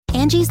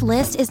Angie's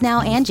List is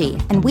now Angie,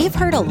 and we've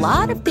heard a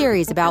lot of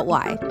theories about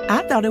why.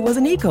 I thought it was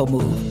an eco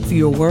move.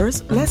 Fewer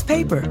words, less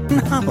paper.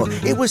 No,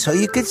 it was so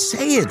you could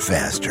say it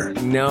faster.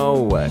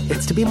 No,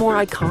 it's to be more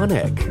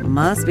iconic.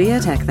 Must be a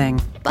tech thing.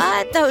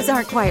 But those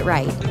aren't quite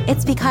right.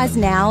 It's because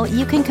now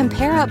you can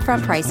compare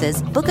upfront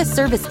prices, book a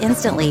service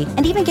instantly,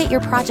 and even get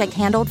your project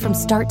handled from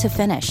start to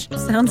finish.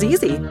 Sounds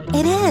easy.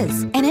 It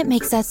is, and it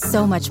makes us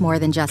so much more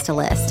than just a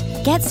list.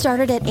 Get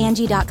started at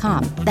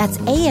Angie.com. That's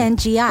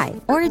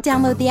ANGI, or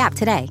download the app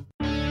today.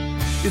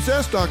 It's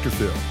Ask Dr.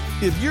 Phil.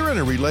 If you're in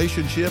a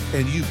relationship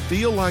and you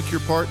feel like your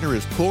partner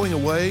is pulling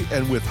away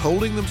and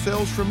withholding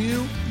themselves from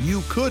you,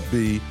 you could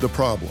be the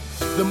problem.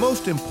 The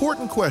most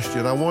important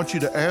question I want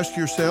you to ask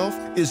yourself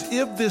is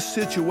if this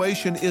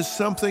situation is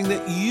something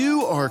that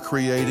you are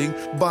creating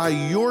by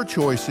your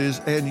choices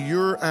and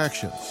your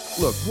actions.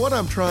 Look, what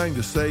I'm trying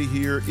to say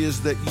here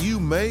is that you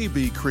may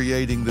be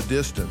creating the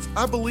distance.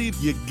 I believe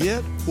you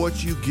get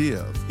what you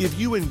give. If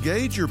you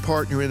engage your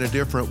partner in a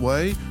different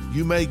way,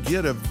 you may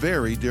get a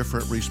very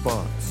different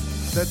response.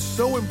 That's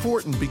so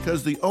important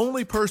because the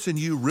only person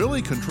you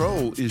really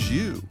control is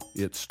you.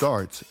 It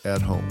starts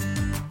at home.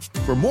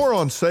 For more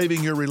on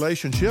saving your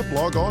relationship,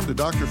 log on to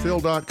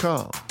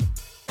drphil.com.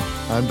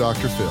 I'm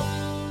Dr. Phil.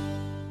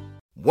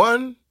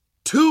 1,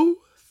 2,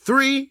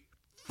 3,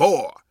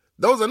 4.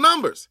 Those are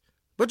numbers,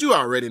 but you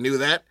already knew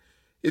that.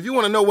 If you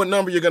want to know what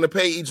number you're going to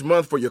pay each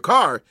month for your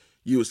car,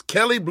 use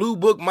Kelley Blue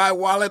Book My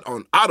Wallet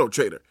on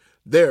AutoTrader.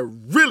 They're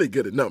really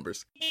good at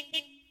numbers.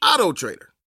 AutoTrader.